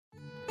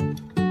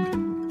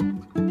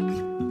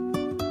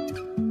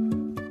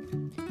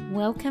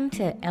Welcome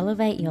to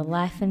Elevate Your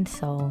Life and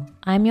Soul.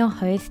 I'm your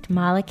host,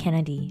 Marla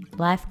Kennedy,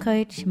 life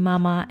coach,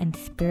 mama, and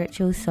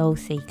spiritual soul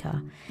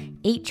seeker.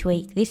 Each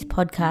week, this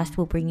podcast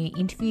will bring you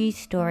interviews,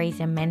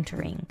 stories, and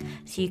mentoring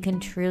so you can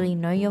truly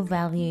know your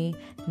value,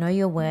 know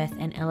your worth,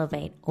 and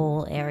elevate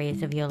all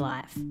areas of your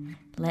life.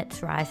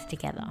 Let's rise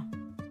together.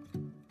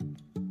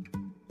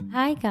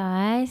 Hi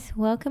guys,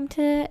 welcome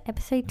to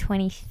episode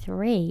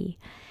 23.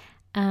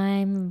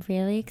 I'm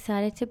really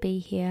excited to be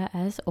here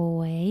as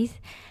always.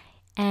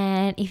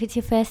 And if it's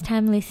your first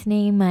time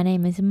listening, my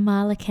name is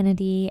Marla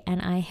Kennedy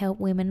and I help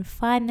women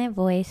find their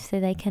voice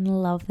so they can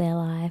love their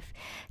life.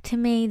 To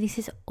me, this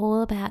is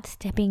all about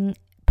stepping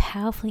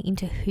powerfully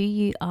into who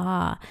you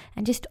are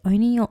and just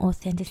owning your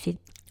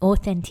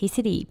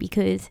authenticity,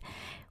 because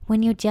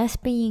when you're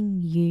just being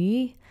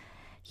you,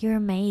 you're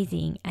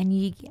amazing and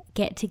you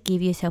get to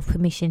give yourself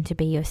permission to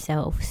be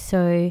yourself.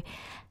 So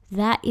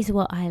that is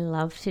what I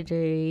love to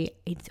do.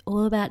 It's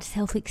all about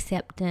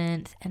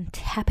self-acceptance and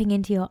tapping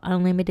into your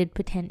unlimited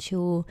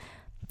potential,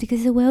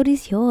 because the world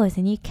is yours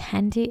and you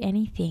can do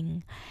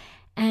anything.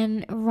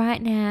 And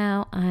right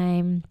now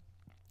I'm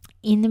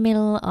in the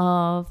middle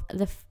of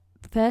the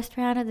first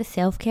round of the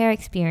self-care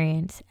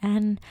experience,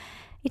 and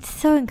it's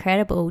so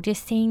incredible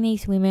just seeing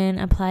these women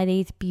apply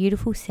these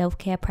beautiful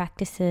self-care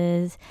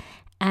practices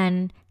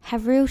and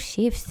have real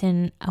shifts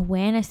and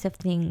awareness of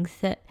things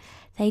that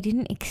they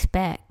didn't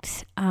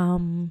expect.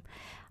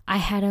 I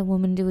had a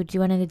woman do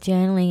one of the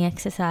journaling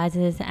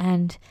exercises,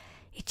 and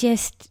it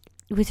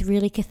was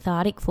really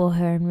cathartic for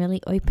her and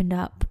really opened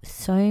up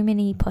so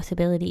many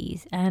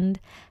possibilities. And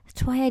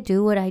that's why I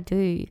do what I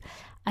do.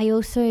 I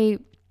also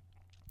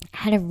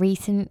had a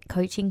recent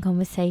coaching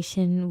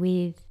conversation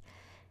with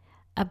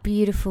a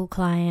beautiful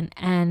client,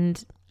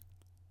 and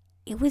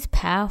it was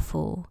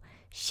powerful.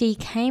 She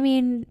came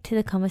into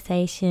the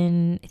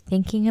conversation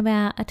thinking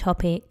about a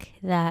topic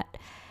that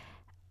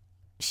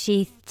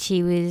she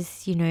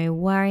was,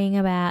 worrying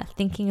about,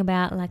 thinking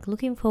about, like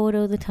looking forward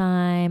all the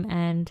time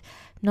and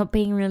not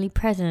being really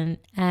present.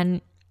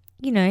 And,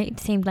 it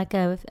seemed like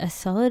a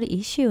solid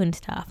issue and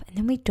stuff. And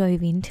then we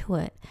dove into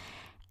it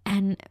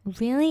and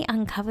really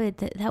uncovered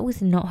that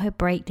was not her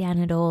breakdown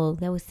at all.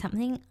 There was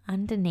something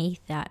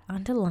underneath that,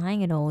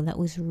 underlying it all, that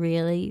was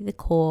really the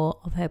core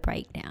of her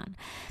breakdown.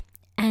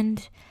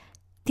 And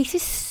this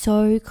is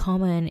so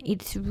common.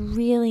 It's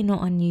really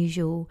not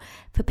unusual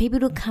for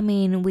people to come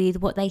in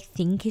with what they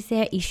think is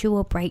their issue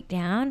or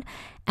breakdown,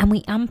 and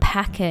we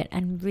unpack it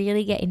and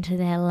really get into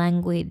their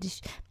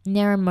language,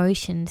 their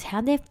emotions,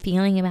 how they're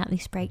feeling about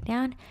this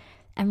breakdown,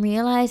 and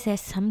realize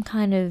there's some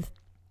kind of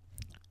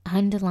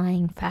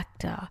underlying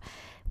factor,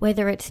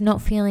 whether it's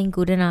not feeling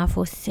good enough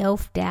or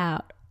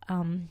self-doubt.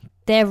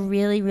 They're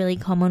really, really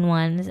common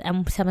ones,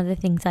 and some of the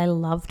things I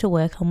love to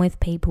work on with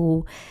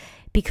people,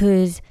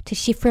 because to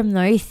shift from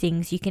those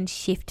things, you can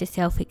shift to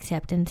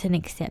self-acceptance and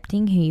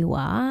accepting who you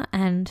are.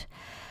 And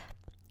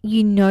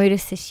you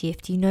notice the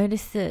shift. You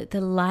notice the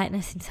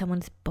lightness in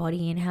someone's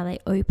body and how they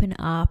open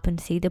up and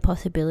see the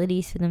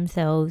possibilities for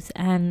themselves.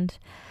 And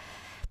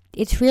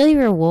it's really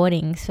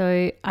rewarding.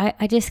 So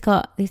I just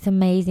got this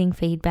amazing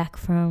feedback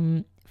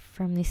from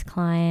this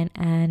client,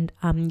 and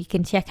you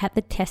can check out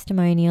the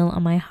testimonial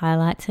on my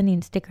highlights on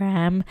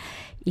Instagram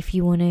if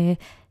you want to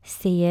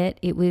see it.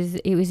 It was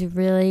a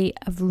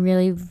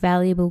really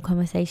valuable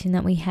conversation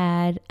that we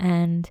had.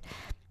 And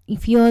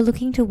if you're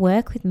looking to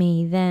work with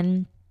me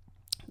and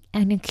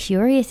you're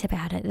curious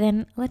about it,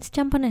 then let's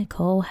jump on a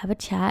call, have a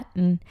chat,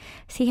 and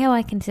see how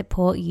I can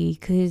support you,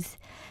 because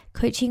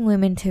coaching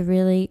women to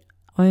really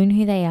own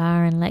who they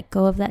are and let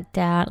go of that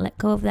doubt, let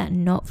go of that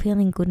not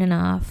feeling good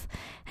enough,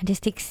 and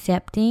just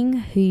accepting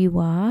who you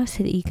are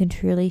so that you can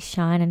truly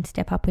shine and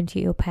step up into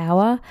your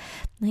power,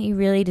 that you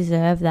really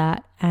deserve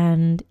that.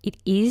 And it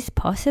is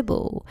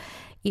possible.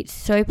 It's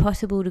so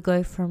possible to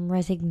go from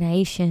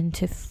resignation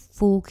to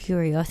full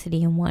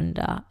curiosity and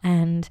wonder.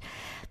 And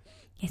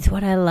it's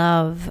what I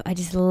love. I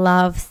just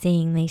love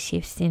seeing these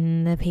shifts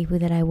in the people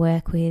that I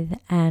work with,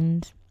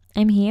 and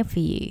I'm here for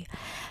you.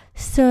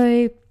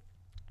 So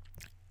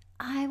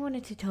I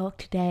wanted to talk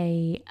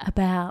today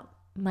about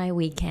my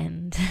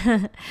weekend.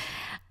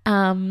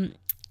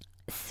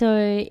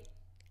 So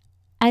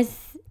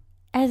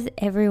as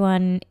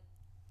everyone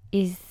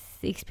is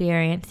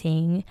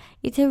experiencing,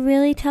 it's a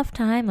really tough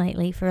time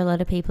lately for a lot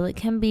of people. It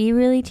can be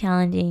really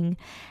challenging.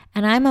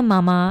 And I'm a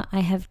mama. I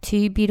have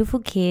two beautiful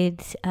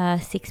kids, a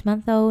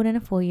 6-month-old and a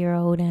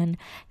 4-year-old, and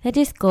they're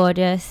just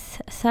gorgeous.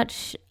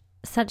 Such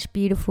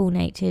beautiful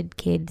natured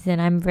kids,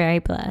 and I'm very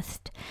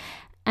blessed.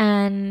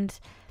 And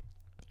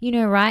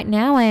right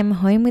now I am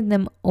home with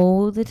them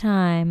all the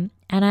time,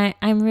 and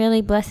I'm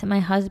really blessed that my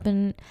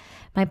husband,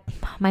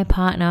 my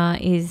partner,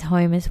 is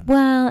home as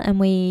well, and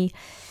we,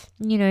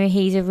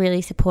 he's a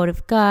really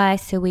supportive guy,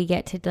 so we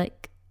get to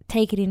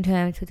take it in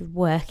terms with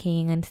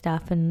working and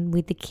stuff and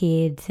with the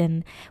kids,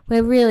 and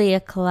we're really a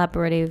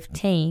collaborative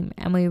team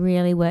and we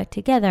really work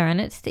together.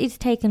 And it's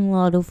taken a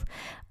lot of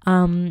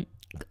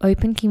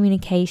open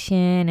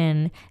communication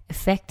and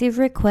effective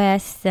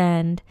requests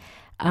and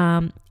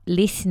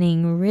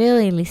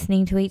really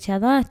listening to each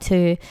other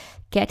to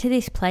get to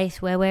this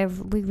place where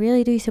we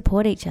really do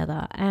support each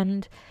other.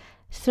 And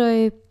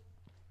so,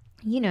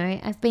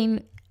 I've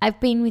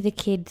been with the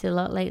kids a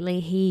lot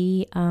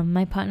lately.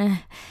 My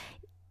partner,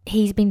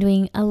 he's been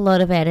doing a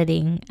lot of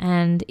editing,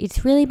 and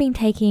it's really been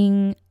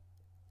taking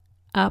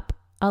up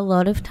a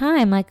lot of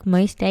time. Like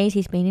most days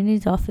he's been in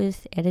his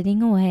office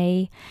editing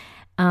away.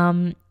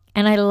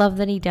 And I love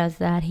that he does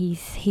that.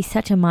 He's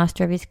such a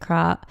master of his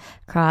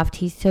craft.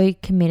 He's so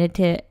committed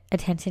to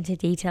attention to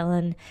detail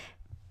and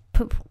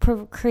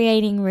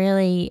creating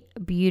really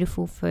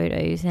beautiful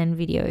photos and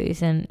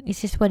videos, and it's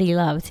just what he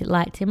loves. It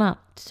lights him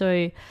up.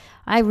 So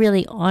I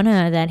really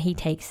honor that he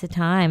takes the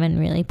time and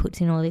really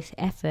puts in all this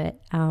effort.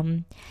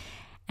 And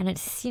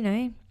it's,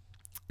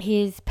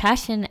 his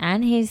passion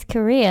and his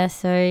career,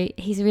 so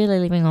he's really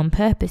living on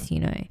purpose,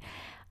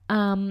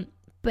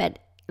 But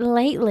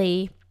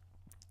lately,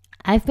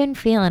 I've been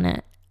feeling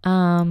it.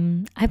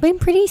 I've been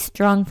pretty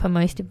strong for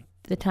most of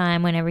the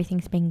time when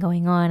everything's been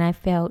going on. I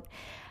felt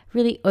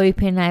really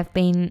open. I've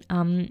been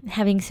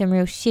having some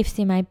real shifts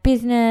in my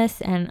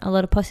business and a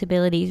lot of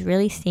possibilities,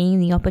 really seeing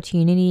the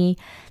opportunity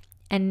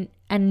and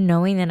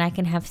knowing that I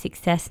can have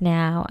success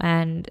now,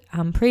 and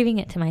proving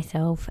it to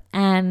myself.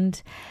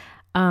 And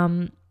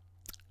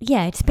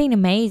it's been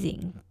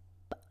amazing.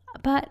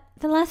 But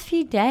the last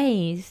few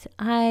days,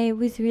 I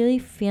was really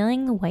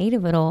feeling the weight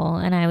of it all,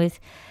 and I was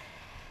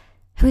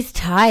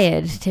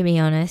tired, to be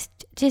honest,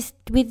 just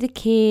with the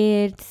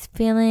kids,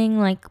 feeling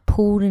like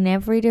pulled in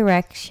every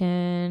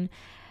direction,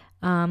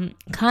 kind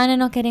of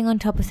not getting on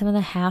top of some of the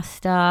house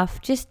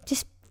stuff, just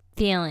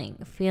feeling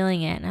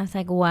it. And I was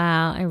like,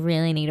 wow, I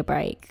really need a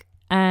break.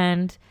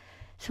 And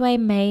so I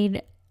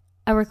made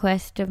a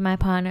request of my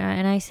partner,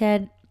 and I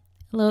said,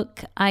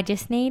 look, I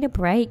just need a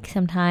break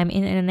sometime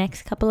in the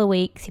next couple of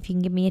weeks. If you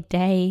can give me a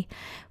day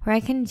where I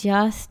can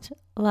just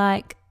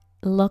lock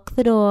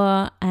the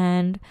door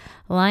and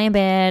lie in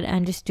bed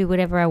and just do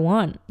whatever I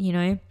want,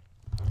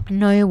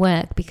 no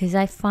work, because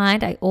I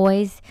find I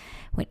always,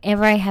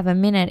 whenever I have a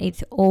minute,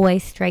 it's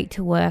always straight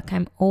to work.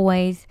 I'm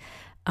always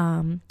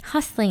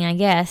hustling, I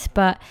guess,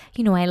 but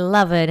I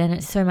love it and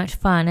it's so much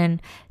fun,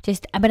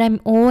 but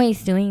I'm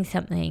always doing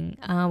something,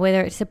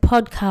 whether it's a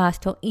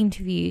podcast or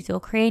interviews or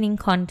creating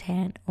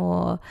content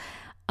or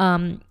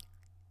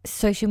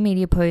social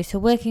media posts or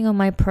working on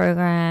my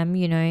program,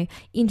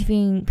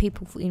 interviewing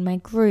people in my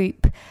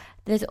group.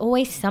 There's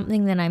always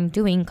something that I'm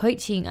doing,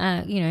 coaching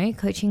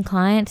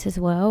clients as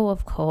well,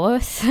 of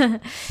course.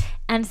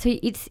 And so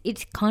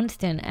it's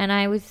constant. And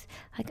I was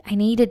like, I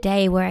need a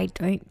day where I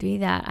don't do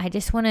that. I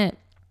just want to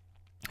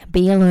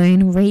be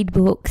alone, read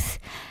books,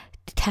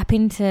 tap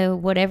into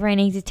whatever I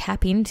need to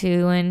tap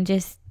into, and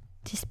just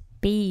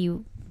be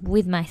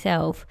with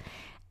myself.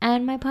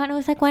 And my partner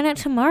was like, why not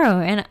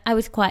tomorrow? And I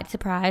was quite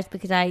surprised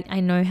because I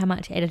know how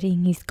much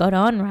editing he's got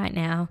on right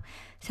now.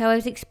 So I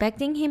was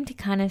expecting him to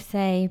kind of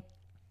say,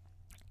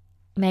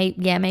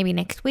 maybe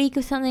next week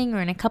or something,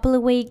 or in a couple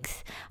of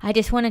weeks. I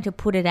just wanted to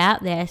put it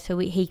out there so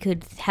he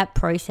could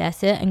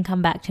process it and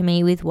come back to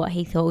me with what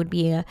he thought would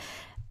be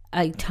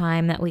a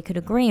time that we could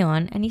agree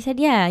on. And he said,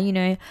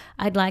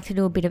 I'd like to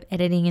do a bit of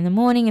editing in the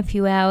morning, a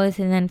few hours,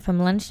 and then from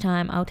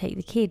lunchtime I'll take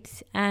the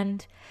kids.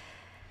 And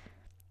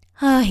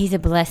he's a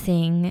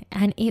blessing.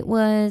 And it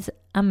was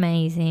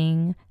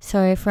amazing.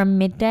 So from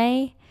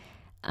midday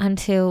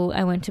until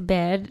I went to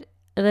bed,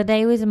 the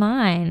day was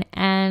mine.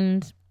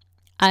 And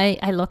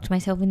I locked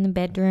myself in the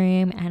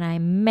bedroom and I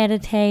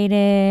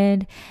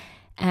meditated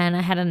and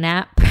I had a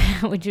nap,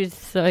 which was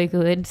so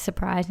good,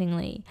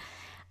 surprisingly.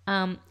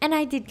 And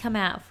I did come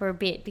out for a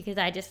bit because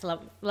I just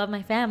love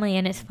my family.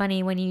 And it's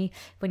funny when you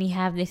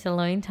have this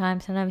alone time,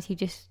 sometimes you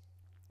just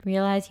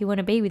realize you want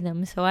to be with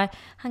them. So I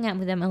hung out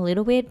with them a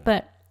little bit,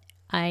 but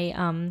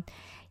I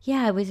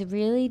was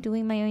really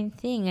doing my own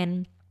thing.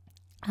 And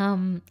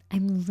I'm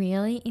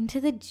really into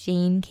the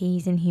Gene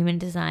Keys in human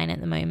design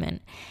at the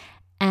moment.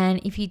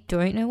 And if you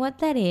don't know what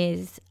that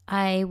is,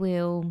 I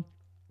will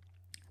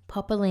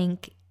pop a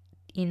link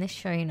in the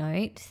show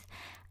notes.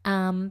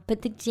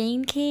 But the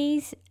Gene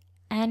Keys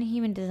and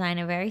human design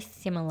are very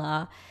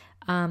similar.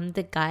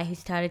 The guy who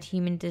started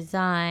human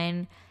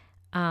design,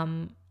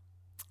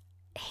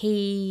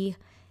 he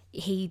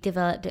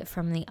developed it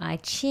from the I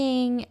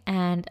Ching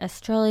and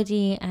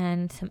astrology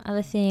and some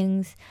other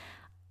things.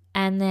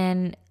 And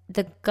then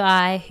the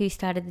guy who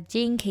started the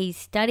Gene Keys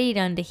studied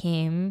under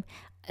him.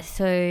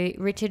 So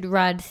Richard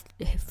Rudd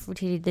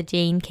did the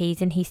Gene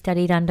Keys, and he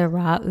studied under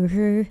Ra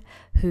Uru,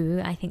 who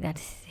I think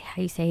that's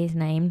how you say his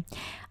name.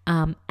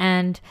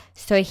 And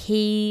so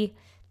he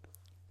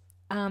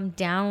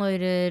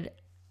downloaded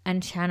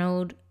and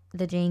channeled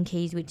the Gene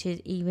Keys, which is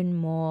even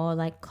more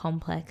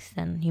complex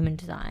than human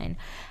design.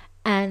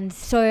 And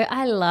so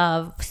I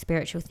love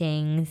spiritual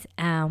things,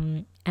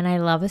 and I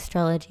love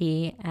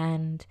astrology,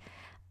 and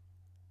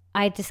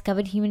I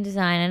discovered human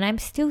design, and I'm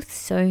still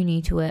so new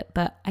to it,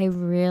 but I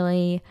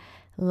really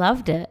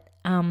loved it.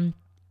 And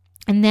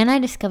then I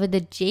discovered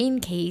the Gene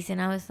Keys, and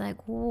I was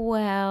like,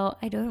 wow,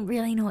 I don't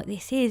really know what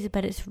this is,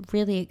 but it's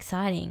really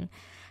exciting.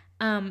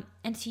 And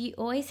so you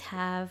always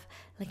have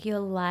like your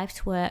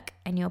life's work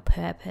and your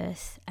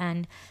purpose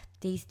and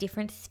these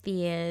different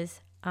spheres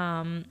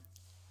in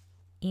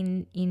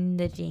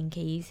the Gene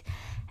Keys.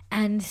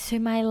 And so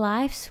my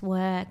life's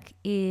work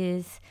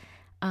is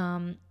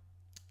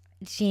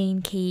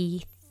Gene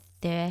Key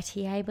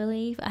 30, I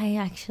believe. I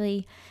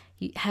actually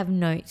have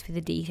notes with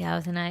the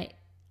details, and I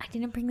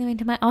didn't bring them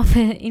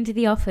into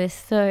the office,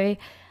 so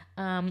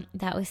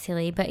that was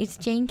silly. But it's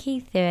Gene Key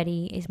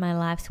 30 is my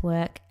life's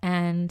work,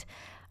 and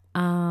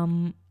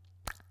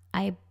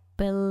I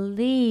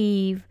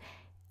believe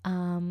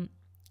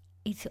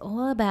it's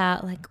all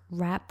about like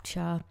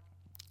rapture.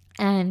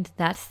 And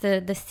that's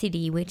the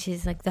Siddhi, which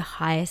is like the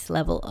highest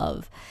level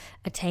of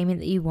attainment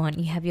that you want.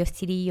 You have your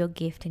Siddhi, your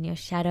gift, and your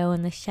shadow.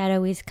 And the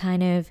shadow is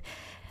kind of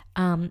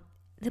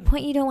the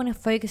point you don't want to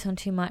focus on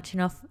too much.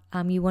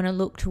 And you want to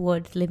look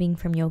towards living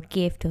from your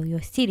gift or your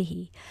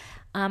Siddhi.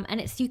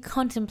 And it's you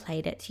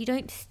contemplate it. So you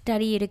don't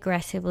study it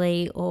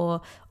aggressively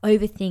or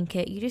overthink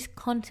it. You just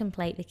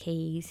contemplate the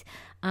keys.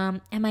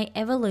 And my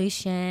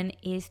evolution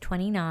is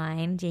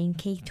 29, Gene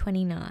Key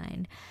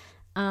 29.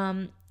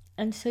 And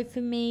so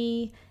for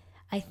me,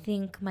 I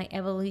think my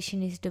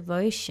evolution is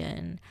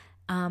devotion.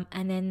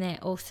 And then they're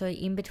also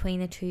in between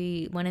the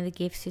two. One of the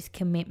gifts is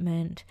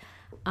commitment.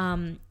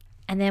 And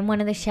then one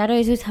of the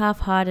shadows was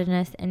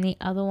half-heartedness. And the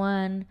other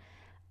one,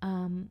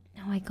 oh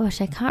my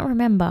gosh, I can't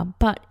remember.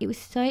 But it was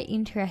so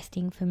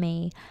interesting for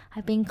me.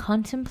 I've been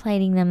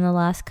contemplating them the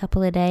last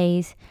couple of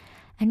days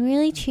and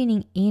really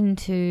tuning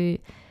into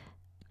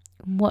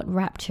what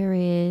rapture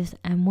is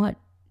and what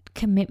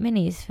commitment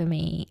is for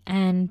me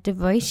and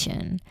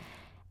devotion.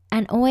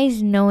 And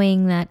always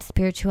knowing that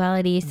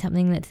spirituality is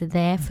something that's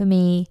there for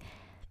me,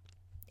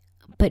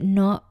 but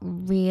not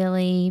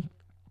really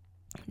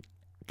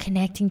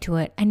connecting to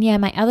it. And yeah,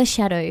 my other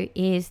shadow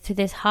is, so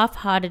there's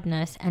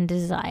half-heartedness and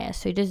desire.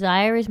 So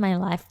desire is my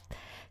life's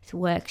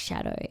work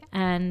shadow.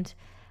 And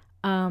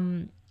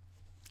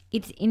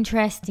it's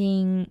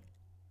interesting,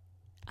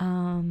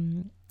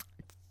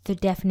 the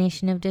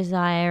definition of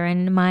desire,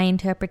 and my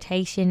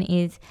interpretation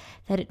is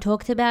that it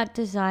talks about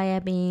desire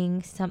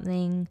being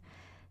something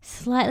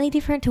slightly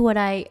different to what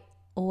I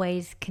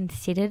always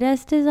considered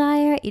as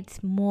desire.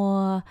 It's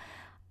more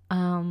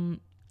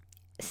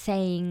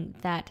saying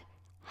that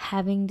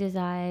having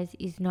desires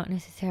is not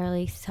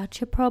necessarily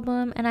such a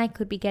problem, and I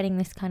could be getting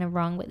this kind of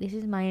wrong, but this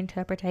is my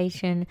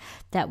interpretation,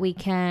 that we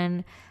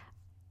can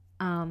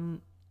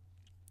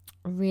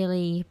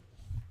really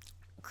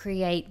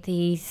create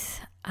these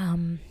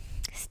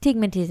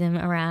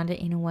stigmatism around it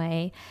in a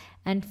way.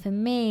 And for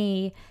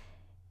me,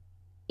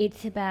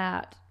 it's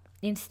about,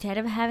 instead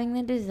of having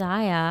the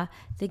desire,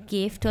 the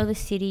gift or the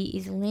Siddhi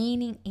is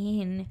leaning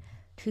in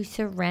to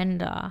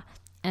surrender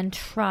and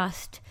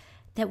trust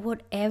that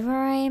whatever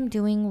I am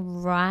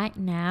doing right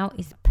now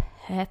is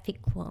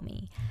perfect for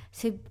me.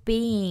 So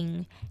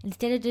being,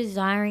 instead of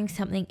desiring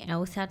something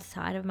else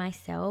outside of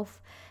myself,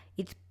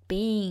 it's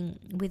being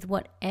with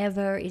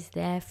whatever is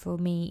there for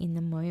me in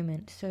the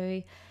moment.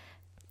 So,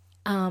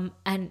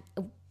 and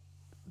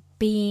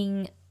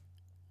being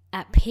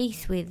at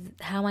peace with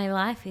how my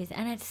life is.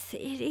 And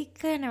it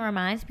kind of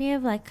reminds me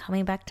of like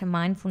coming back to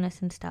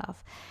mindfulness and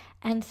stuff.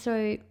 And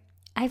so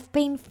I've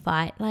been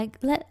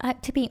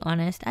to be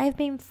honest, I've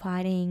been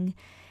fighting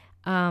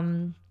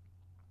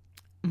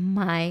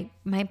my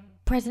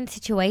present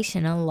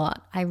situation a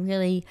lot. I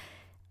really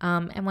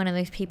am one of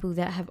those people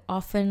that have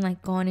often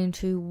like gone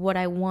into what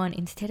I want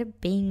instead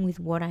of being with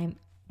where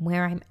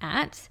I'm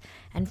at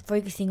and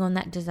focusing on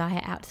that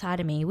desire outside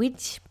of me,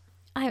 which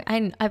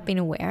I've been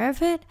aware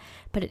of it,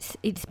 but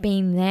it's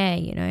been there,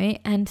 you know.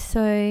 And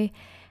so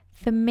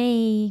for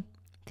me,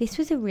 this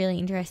was a really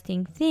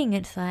interesting thing.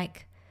 It's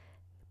like,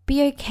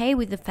 be okay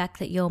with the fact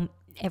that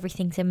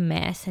everything's a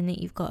mess and that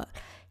you've got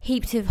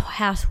heaps of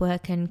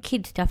housework and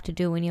kid stuff to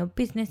do, and your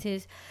business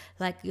is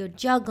like you're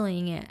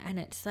juggling it and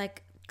it's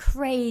like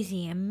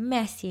crazy and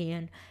messy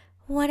and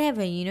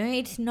whatever, you know.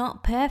 It's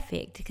not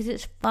perfect because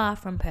it's far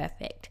from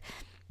perfect.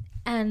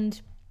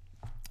 And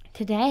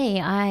today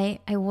I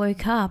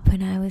woke up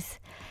and I was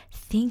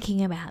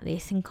thinking about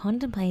this and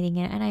contemplating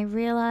it, and I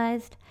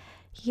realized,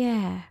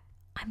 yeah,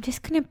 I'm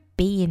just going to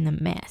be in the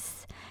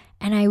mess.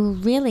 And I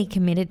really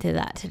committed to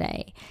that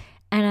today.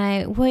 And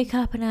I woke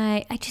up and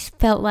I just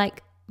felt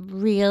like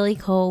really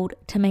called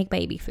to make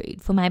baby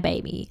food for my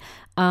baby,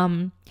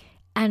 and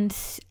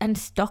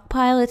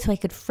stockpile it so I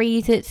could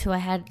freeze it. So I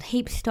had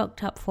heaps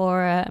stocked up for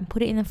her and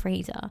put it in the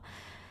freezer.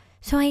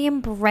 So I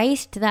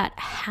embraced that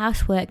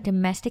housework,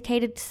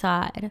 domesticated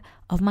side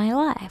of my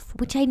life,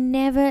 which I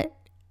never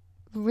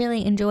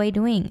really enjoy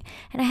doing.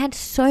 And I had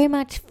so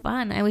much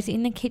fun. I was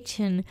in the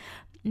kitchen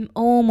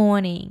all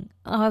morning.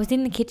 I was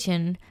in the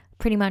kitchen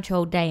pretty much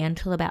all day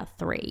until about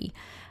 3.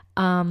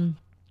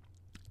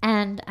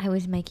 And I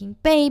was making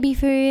baby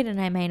food,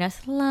 and I made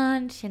us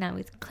lunch, and I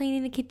was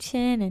cleaning the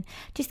kitchen and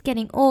just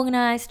getting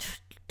organized,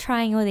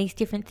 trying all these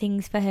different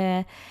things for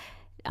her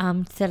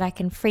so that I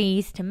can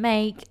freeze to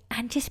make,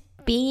 and just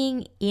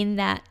being in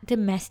that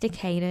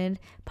domesticated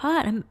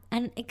part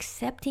and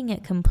accepting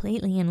it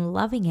completely and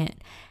loving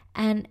it.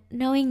 and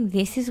knowing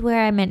this is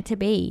where I'm meant to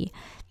be.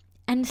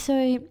 And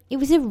so it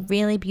was a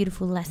really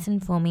beautiful lesson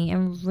for me,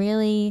 and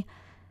really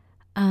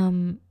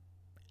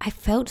I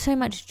felt so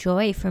much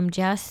joy from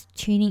just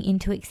tuning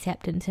into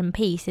acceptance and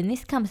peace. And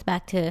this comes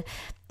back to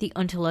the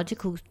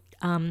ontological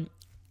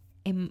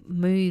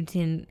moods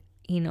in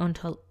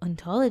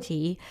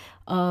ontology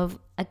of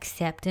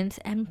acceptance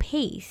and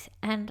peace.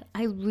 And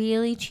I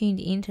really tuned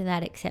into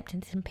that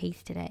acceptance and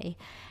peace today.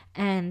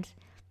 And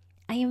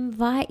I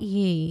invite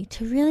you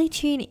to really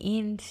tune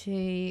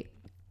into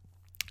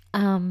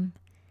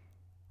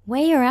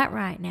where you're at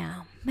right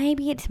now.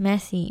 Maybe it's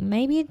messy,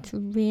 maybe it's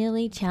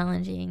really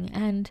challenging,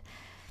 and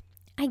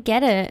I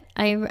get it.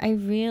 I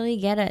really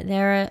get it.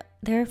 There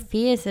are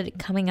fears that are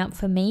coming up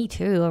for me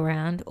too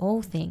around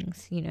all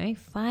things,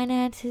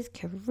 finances,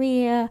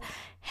 career,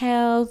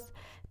 health,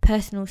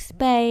 personal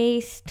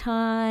space,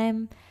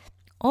 time,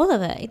 all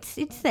of it.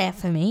 It's there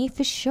for me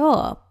for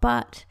sure.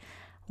 But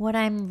what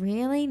I'm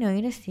really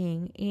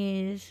noticing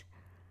is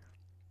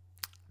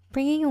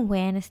bringing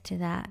awareness to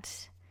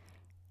that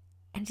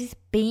and just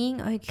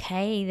being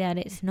okay that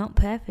it's not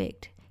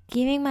perfect.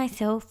 Giving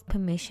myself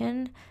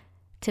permission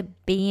to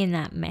be in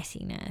that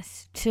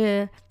messiness,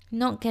 to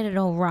not get it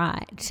all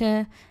right,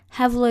 to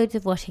have loads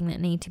of washing that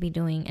need to be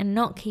doing and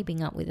not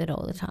keeping up with it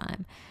all the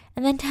time.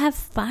 And then to have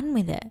fun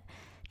with it,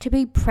 to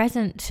be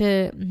present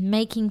to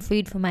making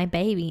food for my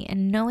baby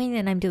and knowing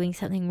that I'm doing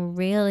something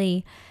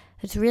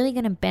that's really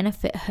going to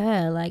benefit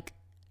her, like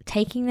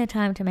taking the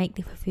time to make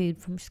the food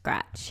from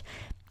scratch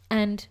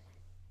and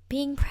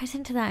being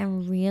present to that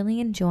and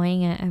really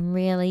enjoying it and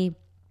really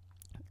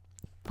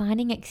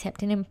finding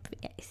acceptance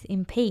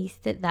in peace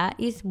that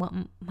is what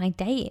my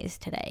day is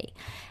today.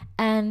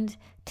 And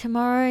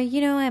tomorrow,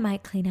 I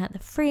might clean out the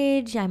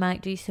fridge, I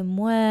might do some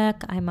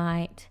work, who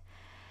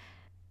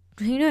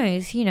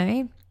knows,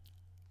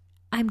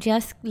 I'm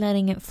just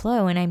letting it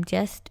flow, and I'm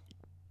just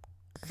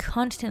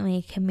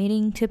constantly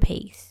committing to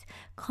peace,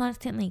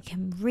 constantly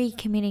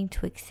recommitting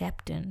to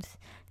acceptance.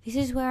 This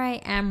is where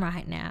I am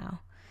right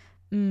now.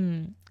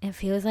 It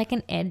feels like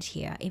an edge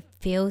here. It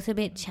feels a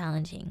bit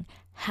challenging.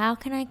 How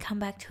can I come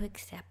back to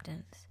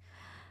acceptance?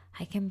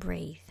 I can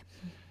breathe.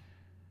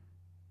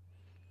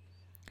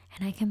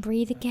 And I can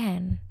breathe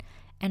again.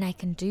 And I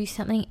can do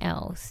something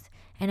else.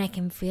 And I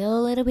can feel a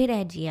little bit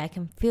edgy. I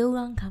can feel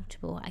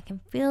uncomfortable. I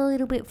can feel a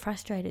little bit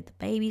frustrated. The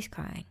baby's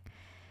crying.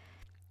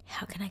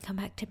 How can I come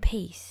back to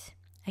peace?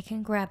 I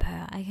can grab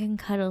her. I can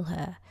cuddle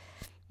her.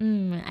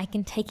 I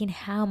can take in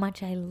how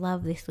much I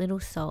love this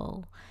little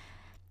soul.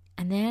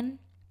 And then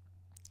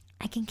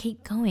I can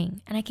keep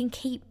going, and I can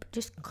keep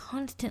just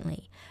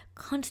constantly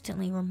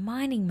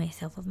reminding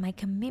myself of my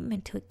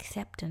commitment to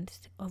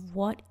acceptance of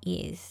what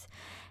is.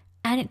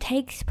 And it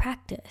takes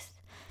practice.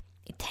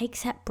 It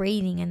takes that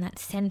breathing and that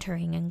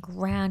centering and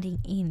grounding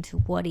into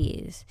what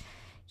is.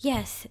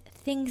 Yes,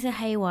 things are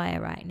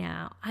haywire right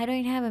now. I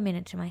don't have a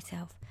minute to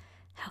myself.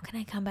 How can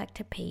I come back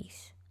to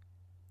peace?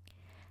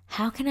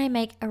 How can I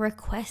make a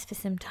request for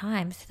some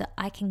time so that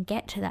I can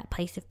get to that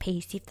place of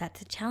peace if that's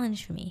a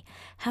challenge for me?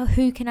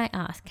 Who can I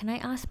ask? Can I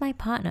ask my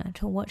partner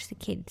to watch the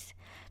kids?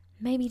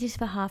 Maybe just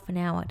for half an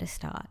hour to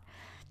start.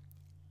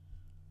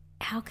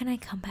 How can I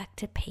come back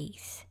to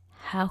peace?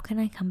 How can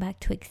I come back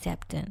to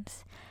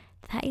acceptance?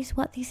 That is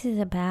what this is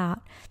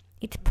about.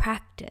 It's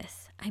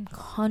practice. I'm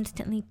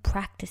constantly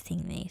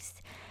practicing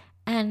this.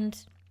 And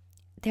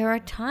there are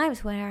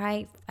times where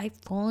I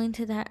fall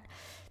into that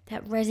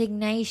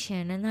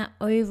resignation and that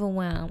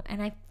overwhelm,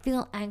 and I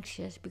feel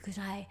anxious because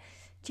I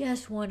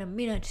just want a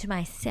minute to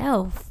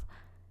myself.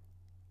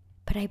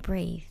 But I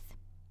breathe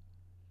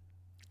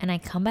and I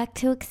come back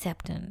to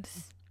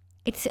acceptance.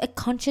 It's a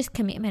conscious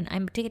commitment. I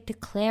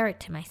declare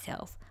it to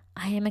myself.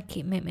 I am a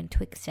commitment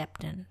to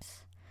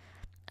acceptance.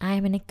 I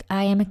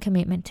am a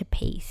commitment to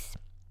peace.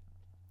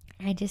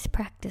 I just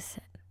practice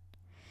it.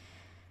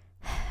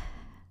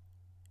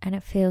 And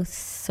it feels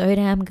so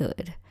damn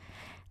good.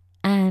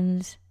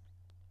 And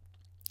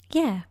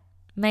yeah,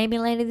 maybe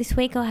later this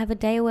week I'll have a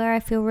day where I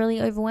feel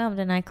really overwhelmed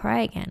and I cry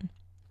again.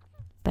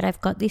 But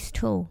I've got this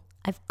tool.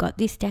 I've got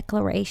this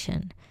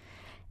declaration.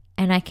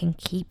 And I can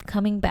keep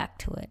coming back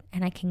to it.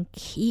 And I can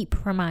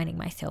keep reminding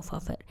myself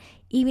of it.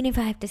 Even if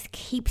I have to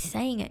keep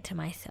saying it to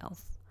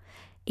myself.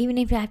 Even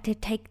if I have to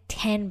take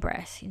 10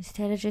 breaths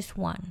instead of just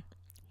one.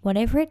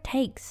 Whatever it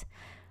takes.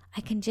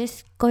 I can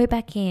just go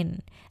back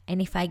in.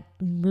 And if I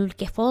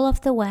fall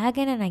off the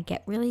wagon and I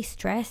get really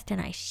stressed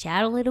and I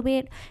shout a little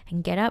bit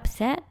and get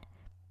upset,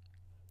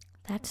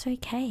 that's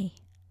okay.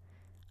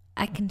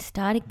 I can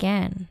start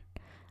again.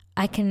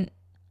 I can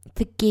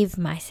forgive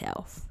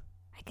myself.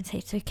 I can say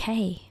it's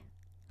okay.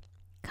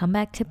 Come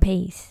back to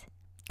peace.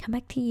 Come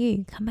back to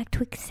you. Come back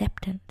to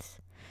acceptance.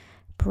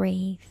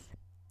 Breathe.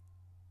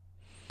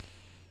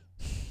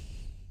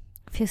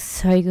 Feels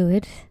so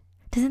good.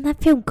 Doesn't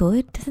that feel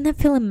good? Doesn't that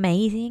feel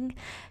amazing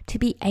to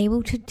be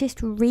able to just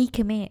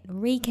reconnect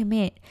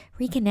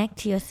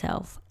to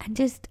yourself and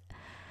just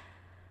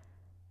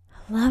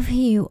love who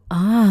you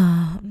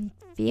are and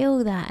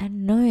feel that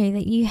and know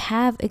that you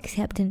have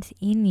acceptance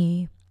in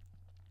you.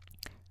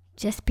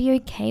 just be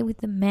okay with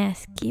the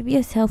mess. Give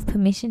yourself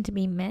permission to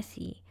be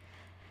messy.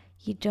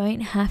 You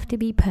don't have to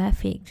be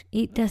perfect.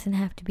 It doesn't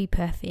have to be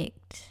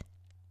perfect.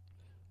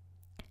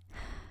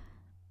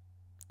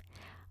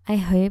 I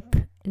hope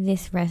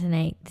this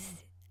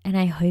resonates and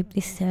I hope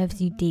this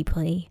serves you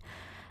deeply.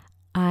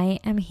 I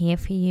am here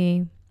for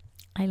you.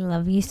 I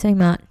love you so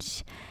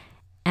much.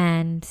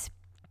 And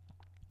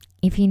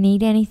if you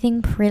need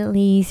anything,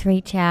 please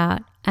reach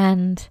out.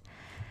 And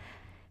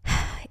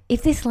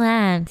if this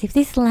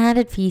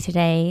landed for you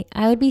today,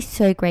 I would be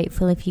so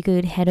grateful if you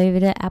could head over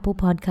to Apple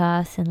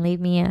Podcasts and leave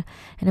me an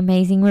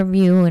amazing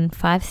review and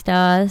 5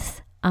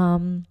 stars,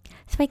 so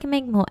I can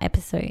make more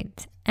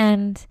episodes.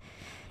 And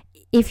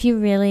if you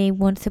really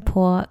want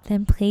support,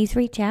 then please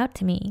reach out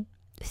to me.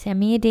 Send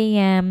me a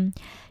DM.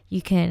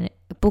 You can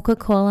book a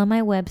call on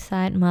my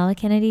website,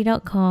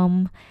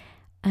 marlakennedy.com.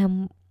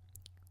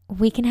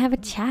 We can have a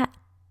chat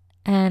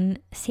and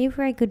see if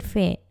we're a good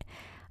fit.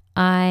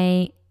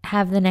 I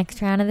have the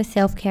next round of the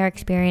self-care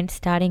experience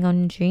starting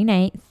on June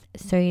 8th,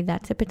 so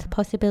that's a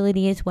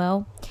possibility as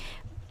well.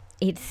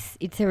 It's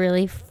a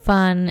really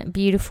fun,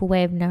 beautiful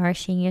way of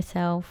nourishing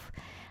yourself.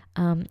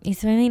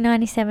 It's only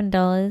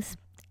 $97,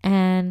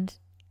 and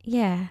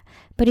yeah,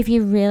 but if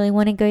you really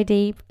want to go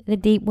deep, the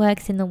deep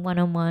work's in the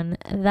one-on-one.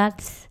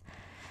 That's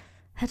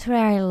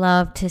where I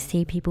love to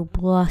see people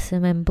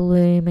blossom and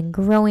bloom and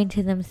grow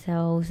into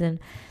themselves and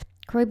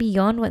grow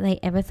beyond what they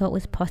ever thought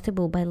was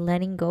possible by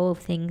letting go of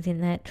things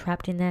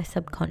trapped in their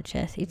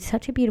subconscious. It's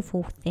such a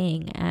beautiful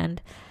thing,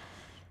 and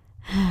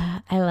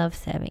I love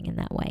serving in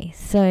that way.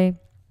 So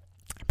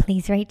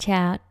please reach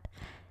out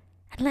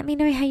and let me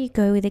know how you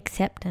go with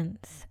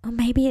acceptance, or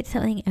maybe it's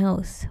something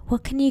else.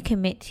 What can you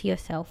commit to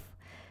yourself?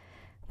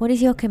 What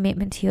is your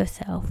commitment to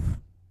yourself?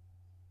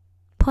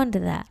 Ponder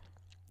that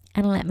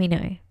and let me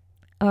know.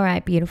 All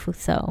right, beautiful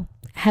soul.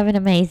 Have an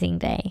amazing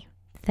day.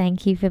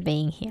 Thank you for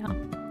being here.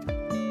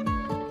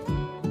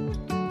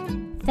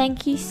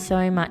 Thank you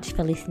so much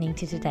for listening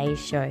to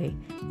today's show.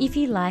 If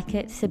you like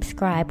it,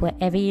 subscribe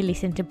wherever you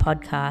listen to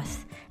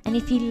podcasts. And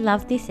if you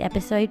love this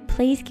episode,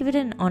 please give it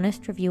an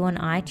honest review on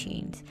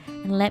iTunes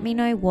and let me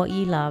know what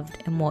you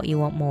loved and what you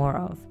want more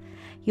of.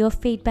 Your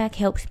feedback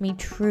helps me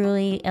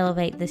truly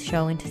elevate the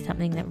show into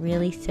something that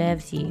really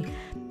serves you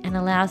and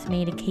allows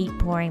me to keep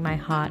pouring my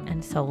heart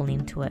and soul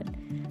into it.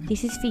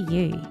 This is for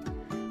you.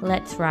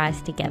 Let's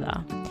rise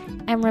together.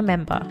 And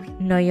remember,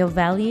 know your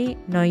value,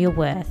 know your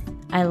worth.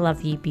 I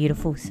love you,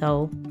 beautiful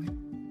soul.